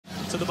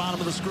to the bottom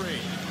of the screen.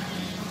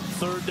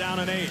 3rd down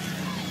and 8.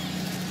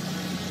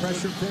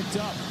 Pressure picked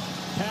up.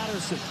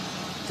 Patterson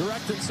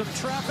directed some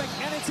traffic,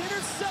 and it's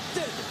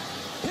intercepted.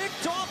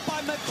 Picked off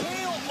by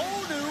Mikhail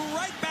Onu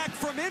right back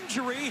from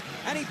injury,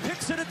 and he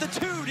picks it at the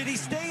 2. Did he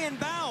stay in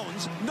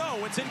bounds?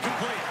 No, it's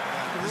incomplete.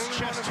 His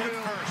chest hit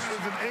first. It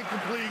was an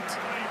incomplete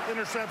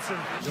interception.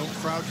 Don't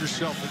crowd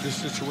yourself in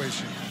this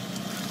situation.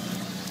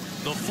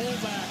 The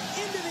fullback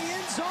into the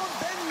end zone.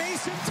 Ben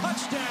Mason,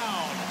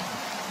 touchdown.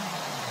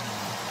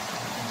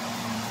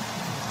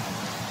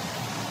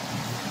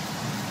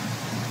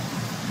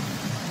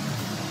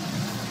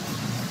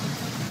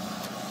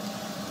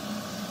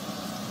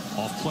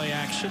 Off play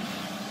action.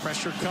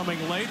 Pressure coming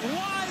late.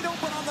 Wide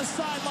open on the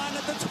sideline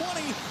at the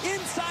 20.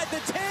 Inside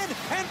the 10.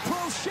 And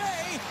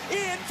Prochet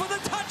in for the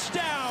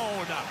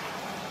touchdown.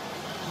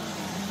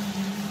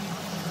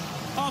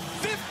 A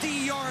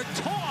 50-yard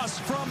toss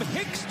from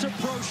Hicks to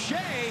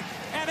Prochet.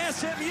 And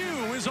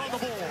SMU is on the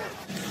board.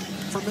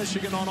 For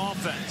Michigan on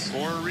offense.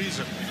 For a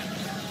reason.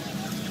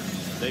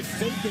 They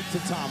fake it to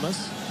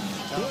Thomas.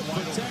 Good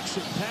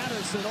protection.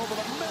 Patterson over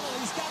the middle.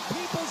 He's got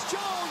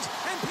Peoples-Jones.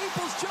 And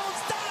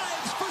Peoples-Jones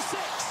dives for 6.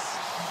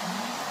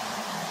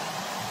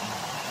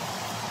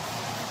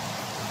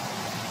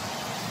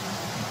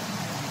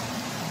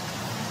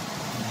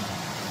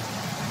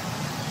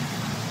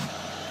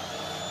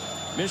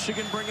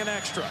 Michigan bringing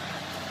extra.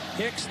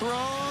 Hicks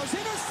throws.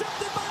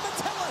 Intercepted by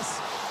Metellus.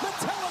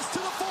 Metellus to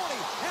the 40.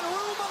 And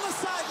room on the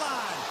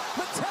sideline.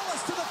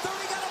 Metellus to the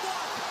 30. Got a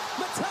block.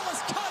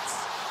 Metellus cuts.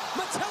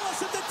 Metellus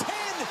at the 10.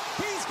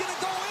 He's going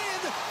to go in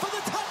for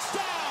the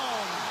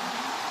touchdown.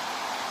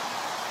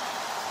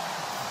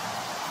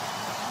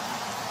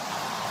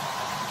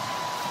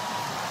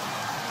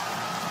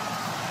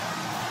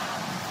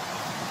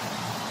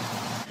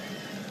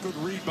 Good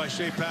read by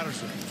Shea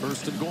Patterson.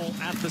 1st and goal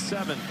at the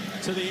 7.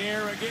 To the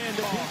air again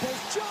to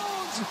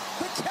Peoples-Jones.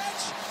 The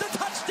catch, the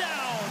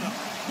touchdown.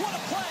 What a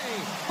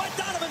play by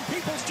Donovan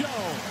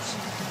Peoples-Jones.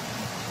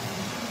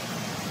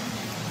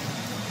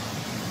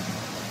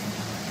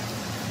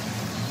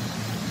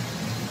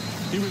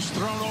 He was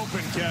thrown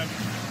open, Kev.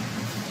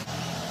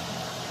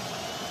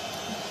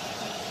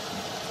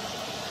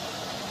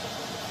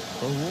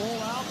 The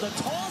roll out, the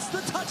toss,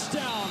 the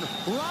touchdown.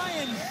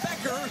 Ryan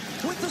Becker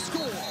with the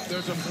score.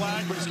 There's a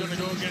flag, but it's going to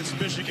go against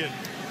Michigan.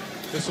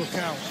 This will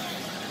count.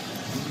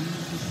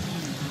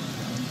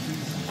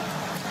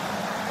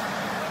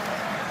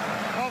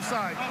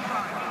 Offside.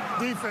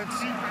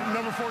 Defense,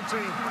 number 14.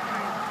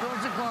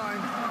 Fields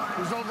decline.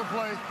 Result of the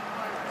play.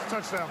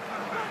 Touchdown.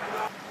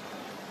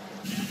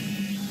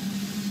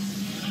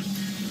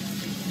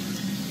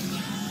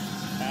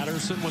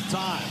 Patterson with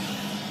time.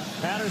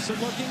 Patterson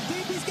looking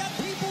deep. He's got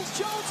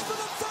Peoples-Jones for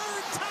the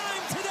 3rd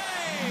time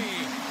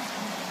today.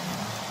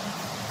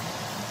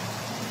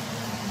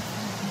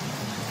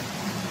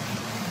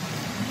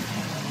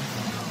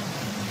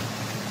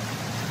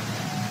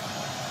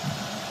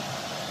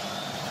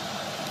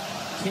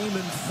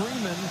 Kamen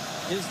Freeman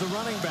is the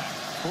running back.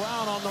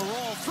 Brown on the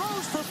roll.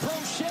 Throws for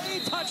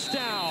Prochet.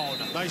 Touchdown.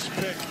 Nice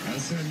pick.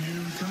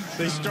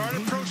 They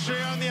started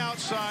Prochet on the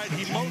outside.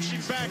 He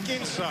motioned back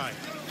inside.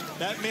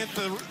 That meant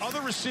the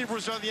other receiver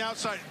was on the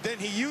outside. Then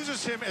he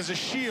uses him as a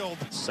shield.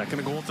 2nd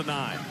and goal at the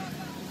 9.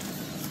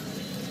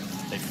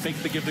 They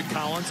fake the give to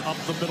Collins. Up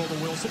the middle to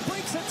Wilson.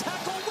 Breaks a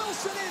tackle.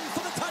 Wilson in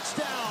for the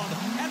touchdown.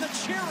 And the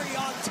cherry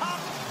on top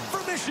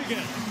for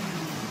Michigan.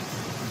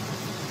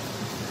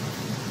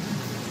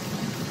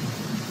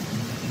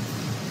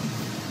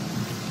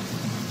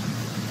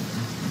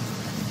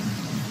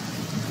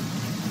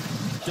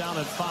 Down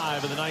at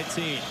 5 in the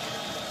 19.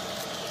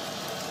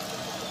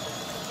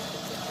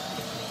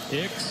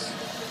 Hicks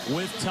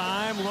with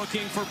time,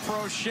 looking for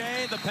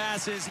Prochet. The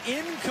pass is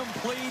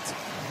incomplete.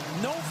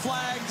 No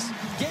flags.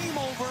 Game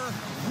over.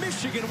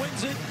 Michigan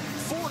wins it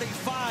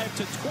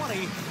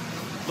 45-20.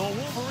 The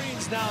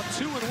Wolverines now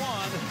 2-1.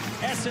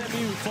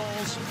 SMU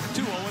falls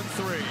to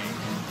 0-3.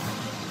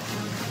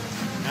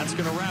 That's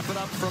going to wrap it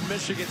up from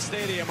Michigan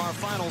Stadium. Our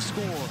final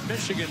score,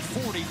 Michigan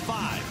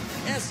 45,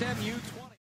 SMU 20.